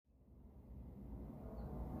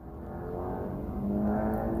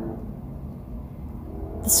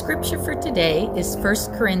Scripture for today is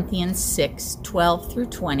 1 Corinthians 6, 12 through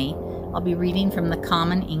 20. I'll be reading from the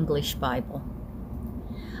Common English Bible.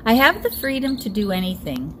 I have the freedom to do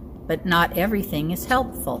anything, but not everything is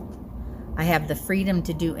helpful. I have the freedom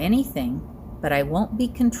to do anything, but I won't be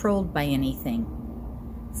controlled by anything.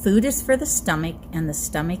 Food is for the stomach, and the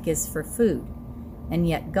stomach is for food, and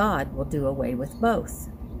yet God will do away with both.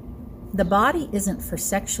 The body isn't for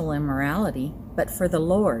sexual immorality, but for the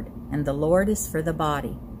Lord, and the Lord is for the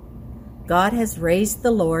body. God has raised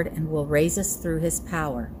the Lord and will raise us through his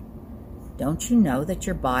power. Don't you know that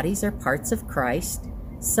your bodies are parts of Christ?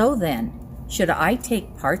 So then, should I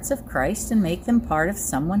take parts of Christ and make them part of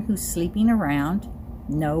someone who's sleeping around?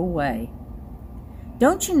 No way.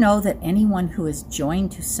 Don't you know that anyone who is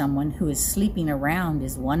joined to someone who is sleeping around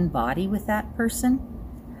is one body with that person?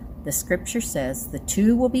 The scripture says the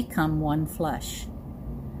two will become one flesh.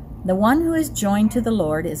 The one who is joined to the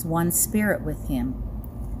Lord is one spirit with him.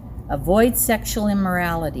 Avoid sexual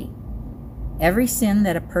immorality. Every sin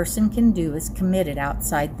that a person can do is committed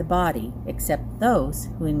outside the body, except those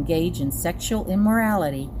who engage in sexual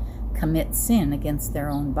immorality commit sin against their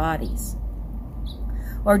own bodies.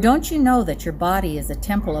 Or don't you know that your body is a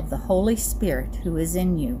temple of the Holy Spirit who is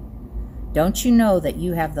in you? Don't you know that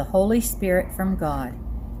you have the Holy Spirit from God,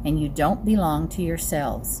 and you don't belong to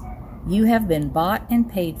yourselves? You have been bought and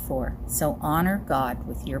paid for, so honor God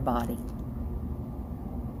with your body.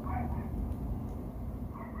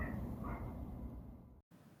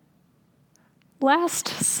 Last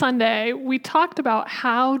Sunday, we talked about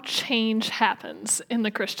how change happens in the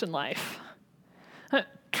Christian life.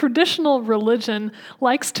 Traditional religion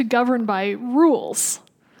likes to govern by rules,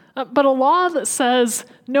 but a law that says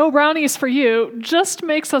no brownies for you just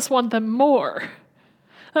makes us want them more.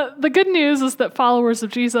 The good news is that followers of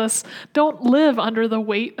Jesus don't live under the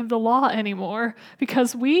weight of the law anymore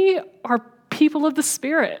because we are people of the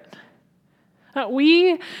Spirit.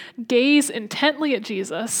 We gaze intently at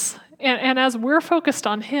Jesus, and as we're focused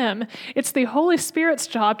on him, it's the Holy Spirit's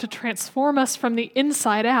job to transform us from the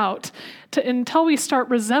inside out until we start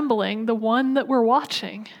resembling the one that we're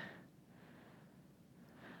watching.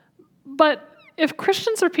 But if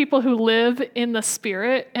Christians are people who live in the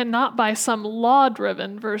Spirit and not by some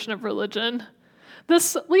law-driven version of religion,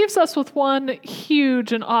 this leaves us with one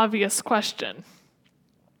huge and obvious question.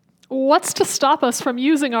 What's to stop us from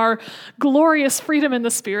using our glorious freedom in the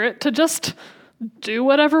Spirit to just do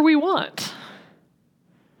whatever we want?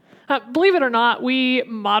 Believe it or not, we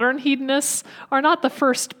modern hedonists are not the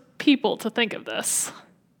first people to think of this.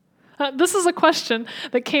 This is a question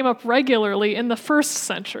that came up regularly in the first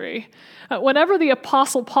century, whenever the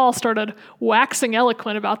Apostle Paul started waxing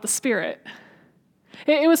eloquent about the Spirit.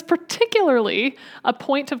 It was particularly a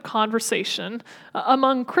point of conversation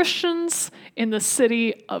among Christians in the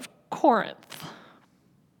city of Corinth.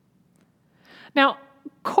 Now,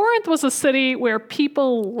 Corinth was a city where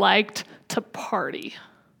people liked to party.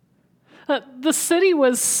 The city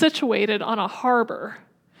was situated on a harbor,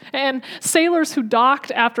 and sailors who docked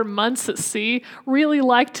after months at sea really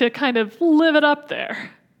liked to kind of live it up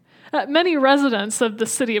there. Many residents of the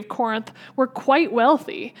city of Corinth were quite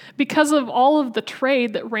wealthy because of all of the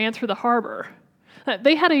trade that ran through the harbor.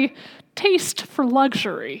 They had a taste for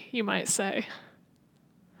luxury, you might say.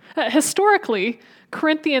 Historically,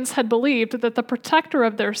 Corinthians had believed that the protector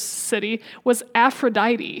of their city was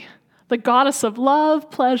Aphrodite, the goddess of love,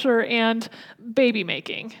 pleasure, and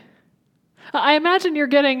baby-making. I imagine you're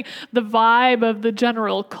getting the vibe of the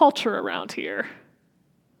general culture around here.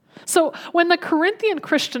 So when the Corinthian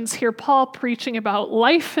Christians hear Paul preaching about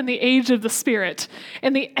life in the age of the Spirit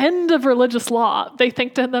and the end of religious law, they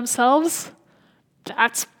think to themselves,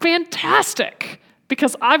 that's fantastic,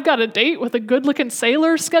 because I've got a date with a good-looking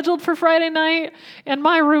sailor scheduled for Friday night, and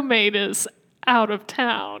my roommate is out of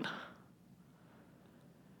town.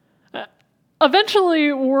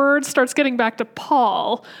 Eventually, word starts getting back to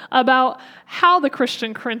Paul about how the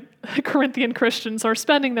Corinthian Christians are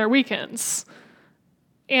spending their weekends,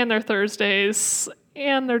 and their Thursdays,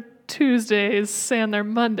 and their Tuesdays, and their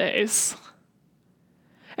Mondays.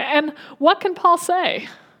 And what can Paul say?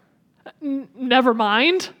 Never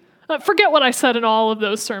mind. Forget what I said in all of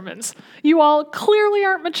those sermons. You all clearly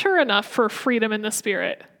aren't mature enough for freedom in the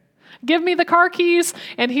Spirit. Give me the car keys,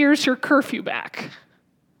 and here's your curfew back.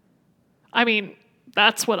 I mean,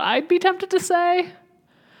 that's what I'd be tempted to say.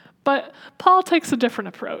 But Paul takes a different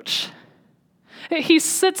approach. He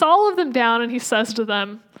sits all of them down and he says to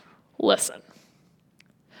them, listen,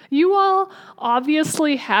 you all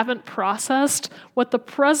obviously haven't processed what the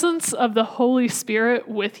presence of the Holy Spirit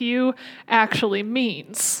with you actually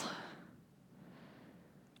means.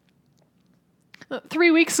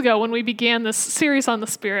 3 weeks ago, when we began this series on the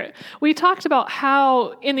Spirit, we talked about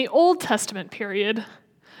how in the Old Testament period,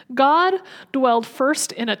 God dwelled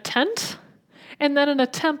first in a tent and then in a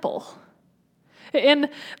temple. In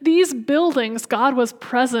these buildings, God was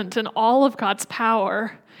present in all of God's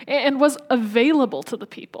power and was available to the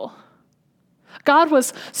people. God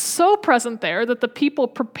was so present there that the people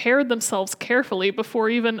prepared themselves carefully before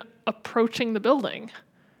even approaching the building.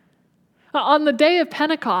 On the day of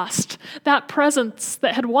Pentecost, that presence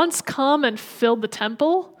that had once come and filled the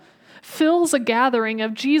temple fills a gathering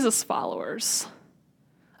of Jesus followers.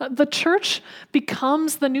 The church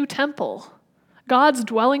becomes the new temple, God's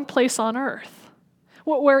dwelling place on earth.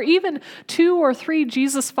 Where even 2 or 3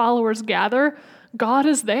 Jesus followers gather, God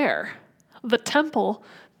is there. The temple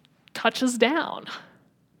touches down.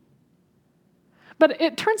 But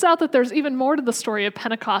it turns out that there's even more to the story of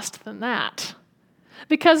Pentecost than that.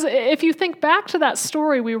 Because if you think back to that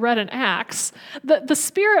story we read in Acts, the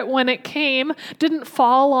Spirit, when it came, didn't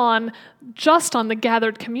fall just on the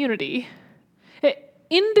gathered community.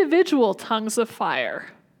 Individual tongues of fire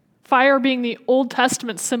being the Old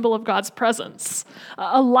Testament symbol of God's presence,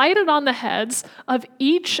 alighted on the heads of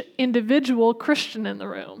each individual Christian in the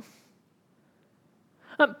room.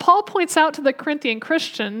 Paul points out to the Corinthian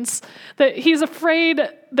Christians that he's afraid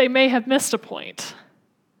they may have missed a point.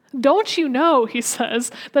 Don't you know, he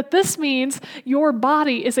says, that this means your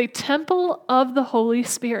body is a temple of the Holy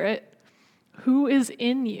Spirit who is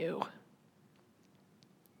in you?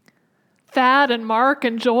 Thad and Mark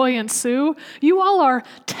and Joy and Sue, you all are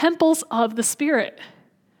temples of the Spirit.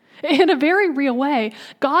 In a very real way,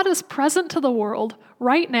 God is present to the world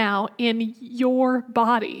right now in your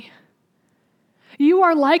body. You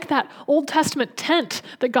are like that Old Testament tent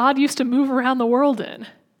that God used to move around the world in.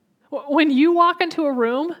 When you walk into a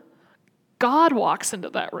room, God walks into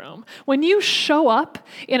that room. When you show up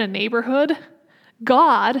in a neighborhood,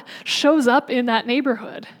 God shows up in that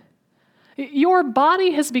neighborhood. Your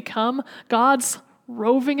body has become God's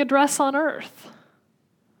roving address on earth.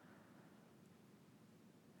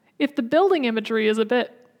 If the building imagery is a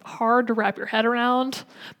bit hard to wrap your head around,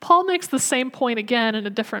 Paul makes the same point again in a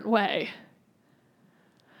different way.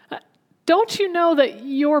 Don't you know that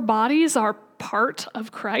your bodies are part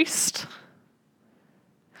of Christ?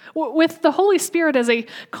 With the Holy Spirit as a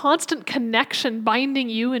constant connection binding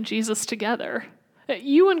you and Jesus together,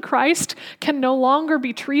 you and Christ can no longer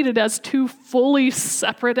be treated as 2 fully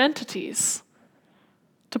separate entities.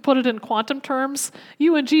 To put it in quantum terms,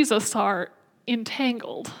 you and Jesus are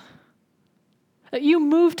entangled. You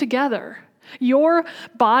move together. Your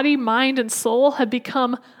body, mind, and soul have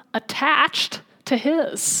become attached to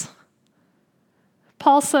His.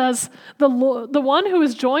 Paul says, the one who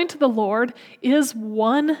is joined to the Lord is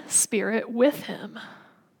one spirit with Him.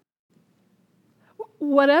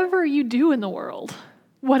 Whatever you do in the world,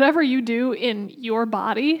 whatever you do in your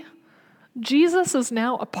body, Jesus is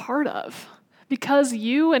now a part of, because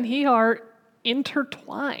you and He are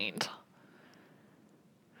intertwined.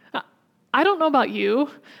 I don't know about you,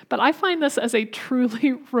 but I find this as a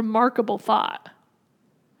truly remarkable thought.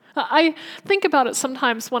 I think about it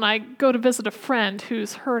sometimes when I go to visit a friend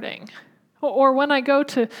who's hurting, or when I go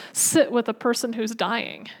to sit with a person who's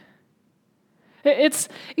dying. It's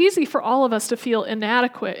easy for all of us to feel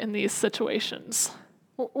inadequate in these situations.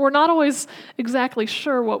 We're not always exactly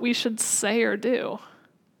sure what we should say or do.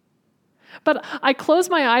 But I close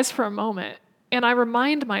my eyes for a moment, and I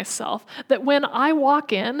remind myself that when I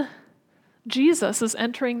walk in, Jesus is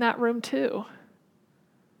entering that room too.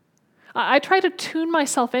 I try to tune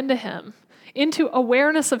myself into Him, into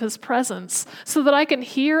awareness of His presence, so that I can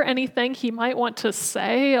hear anything He might want to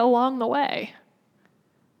say along the way.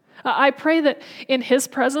 I pray that in His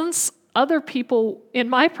presence, other people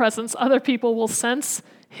will sense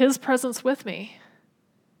His presence with me.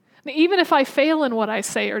 Even if I fail in what I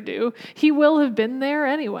say or do, He will have been there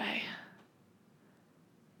anyway.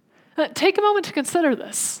 Take a moment to consider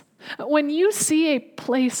this. When you see a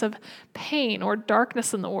place of pain or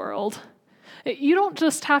darkness in the world, you don't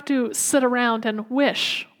just have to sit around and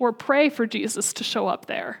wish or pray for Jesus to show up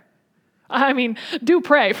there. I mean, do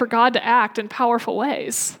pray for God to act in powerful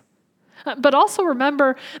ways. But also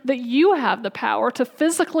remember that you have the power to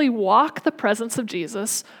physically walk the presence of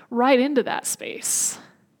Jesus right into that space.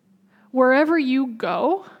 Wherever you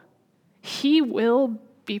go, He will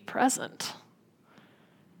be present.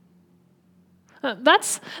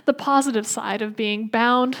 That's the positive side of being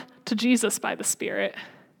bound to Jesus by the Spirit.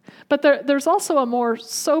 But there's also a more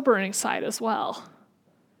sobering side as well.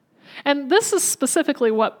 And this is specifically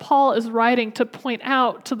what Paul is writing to point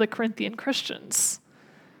out to the Corinthian Christians.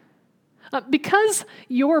 Because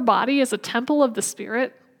your body is a temple of the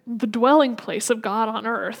Spirit, the dwelling place of God on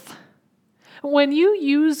earth. When you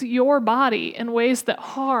use your body in ways that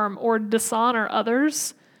harm or dishonor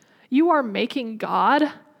others, you are making God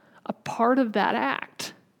a part of that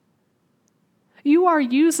act. You are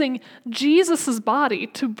using Jesus' body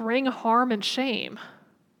to bring harm and shame.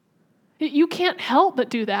 You can't help but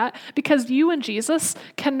do that because you and Jesus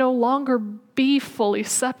can no longer be fully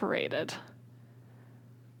separated.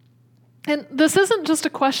 And this isn't just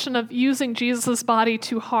a question of using Jesus' body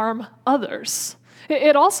to harm others.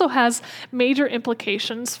 It also has major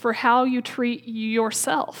implications for how you treat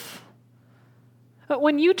yourself. But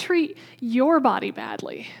when you treat your body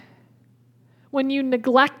badly, when you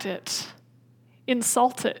neglect it,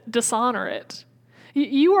 insult it, dishonor it,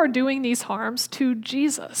 you are doing these harms to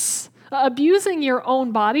Jesus. Abusing your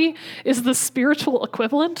own body is the spiritual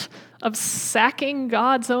equivalent of sacking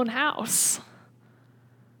God's own house.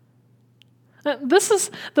 This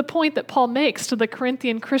is the point that Paul makes to the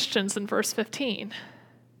Corinthian Christians in verse 15.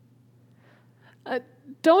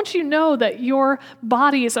 Don't you know that your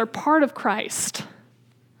bodies are part of Christ?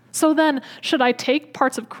 So then, should I take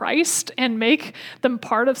parts of Christ and make them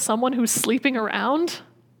part of someone who's sleeping around?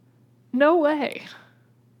 No way.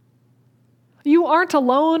 You aren't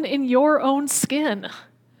alone in your own skin.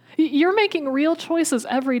 You're making real choices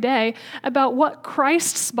every day about what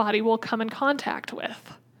Christ's body will come in contact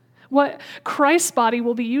with, what Christ's body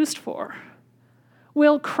will be used for.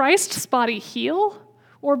 Will Christ's body heal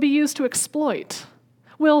or be used to exploit?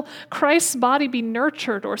 Will Christ's body be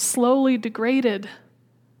nurtured or slowly degraded?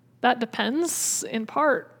 That depends, in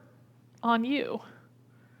part, on you.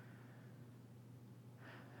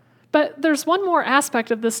 But there's one more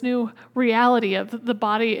aspect of this new reality of the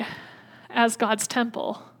body as God's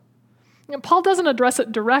temple. And Paul doesn't address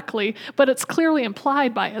it directly, but it's clearly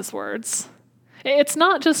implied by his words. It's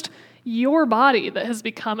not just your body that has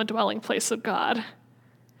become a dwelling place of God.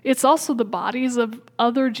 It's also the bodies of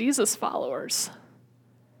other Jesus followers.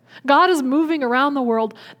 God is moving around the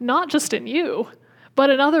world, not just in you, but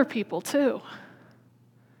in other people too.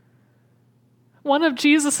 One of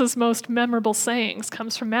Jesus' most memorable sayings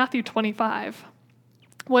comes from Matthew 25.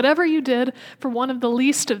 Whatever you did for one of the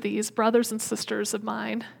least of these brothers and sisters of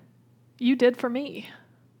mine, you did for me.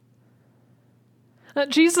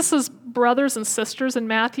 Jesus' brothers and sisters in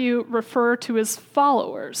Matthew refer to his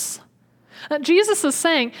followers. Jesus is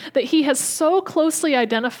saying that he has so closely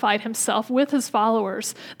identified himself with his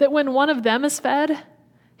followers that when one of them is fed,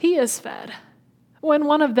 he is fed. When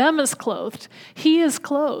one of them is clothed, he is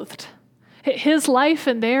clothed. His life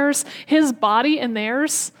and theirs, his body and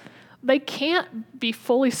theirs, they can't be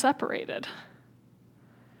fully separated.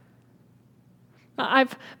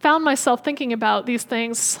 I've found myself thinking about these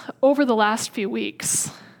things over the last few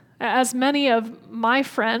weeks. As many of my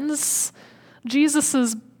friends,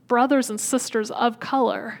 Jesus' brothers and sisters of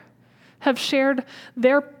color, have shared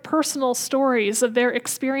their personal stories of their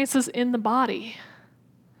experiences in the body.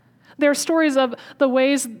 Their stories of the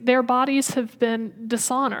ways their bodies have been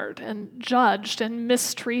dishonored and judged and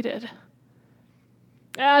mistreated.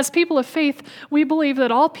 As people of faith, we believe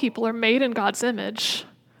that all people are made in God's image,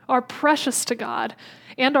 are precious to God,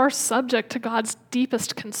 and are subject to God's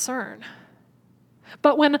deepest concern.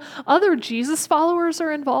 But when other Jesus followers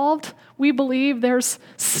are involved, we believe there's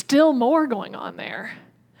still more going on there,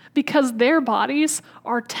 because their bodies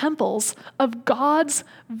are temples of God's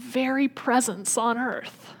very presence on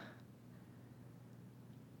earth.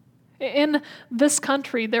 In this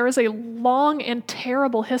country, there is a long and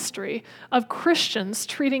terrible history of Christians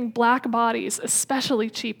treating black bodies especially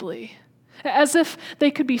cheaply, as if they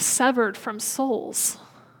could be severed from souls.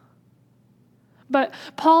 But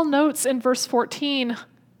Paul notes in verse 14,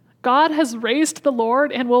 God has raised the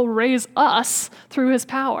Lord and will raise us through his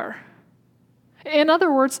power. In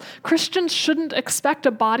other words, Christians shouldn't expect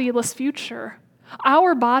a bodiless future.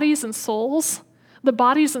 Our bodies and souls, the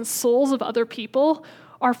bodies and souls of other people,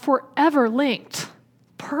 are forever linked,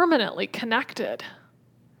 permanently connected.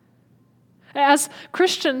 As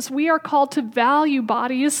Christians, we are called to value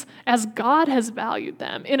bodies as God has valued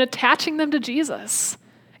them in attaching them to Jesus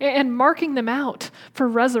and marking them out for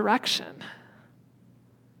resurrection.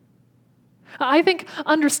 I think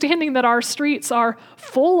understanding that our streets are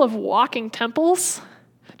full of walking temples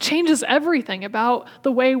changes everything about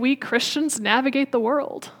the way we Christians navigate the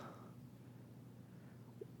world.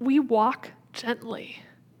 We walk gently,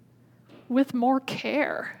 with more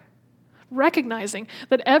care, recognizing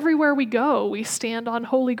that everywhere we go, we stand on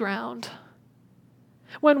holy ground.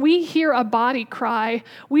 When we hear a body cry,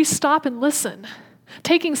 we stop and listen,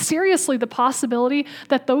 taking seriously the possibility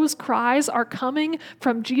that those cries are coming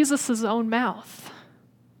from Jesus' own mouth.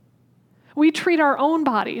 We treat our own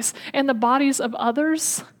bodies and the bodies of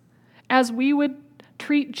others as we would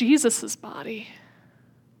treat Jesus' body.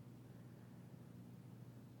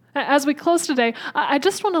 As we close today, I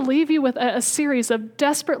just want to leave you with a series of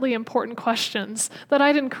desperately important questions that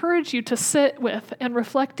I'd encourage you to sit with and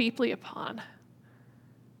reflect deeply upon.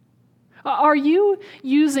 Are you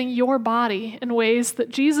using your body in ways that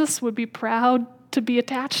Jesus would be proud to be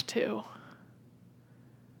attached to?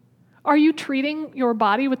 Are you treating your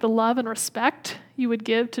body with the love and respect you would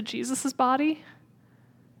give to Jesus' body?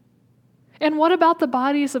 And what about the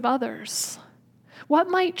bodies of others? What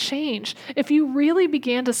might change if you really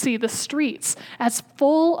began to see the streets as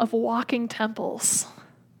full of walking temples?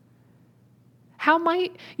 How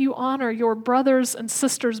might you honor your brothers and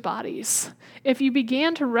sisters' bodies if you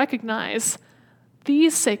began to recognize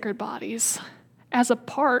these sacred bodies as a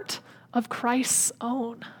part of Christ's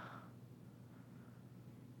own?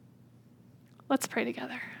 Let's pray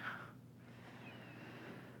together.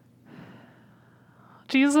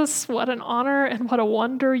 Jesus, what an honor and what a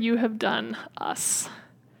wonder you have done us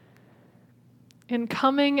in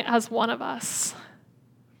coming as one of us,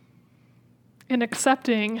 in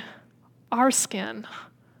accepting our skin,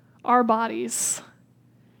 our bodies,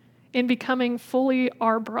 in becoming fully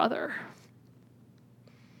our brother.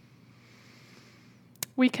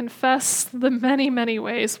 We confess the many, many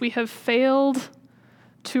ways we have failed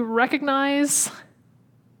to recognize,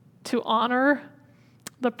 to honor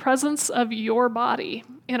the presence of your body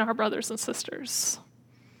in our brothers and sisters.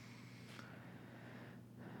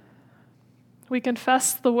 We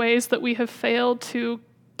confess the ways that we have failed to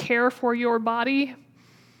care for your body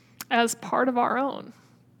as part of our own.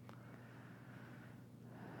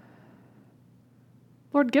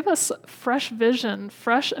 Lord, give us fresh vision,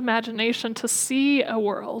 fresh imagination to see a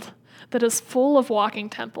world that is full of walking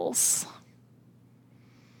temples.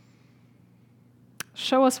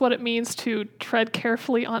 Show us what it means to tread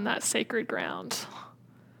carefully on that sacred ground,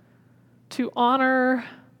 to honor,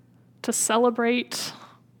 to celebrate,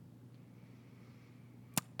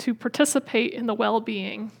 to participate in the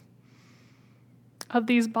well-being of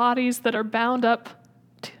these bodies that are bound up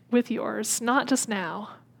with yours, not just now,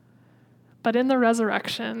 but in the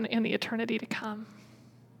resurrection and the eternity to come.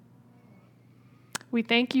 We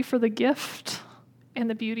thank you for the gift and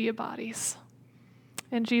the beauty of bodies.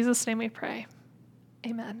 In Jesus' name we pray.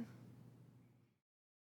 Amen.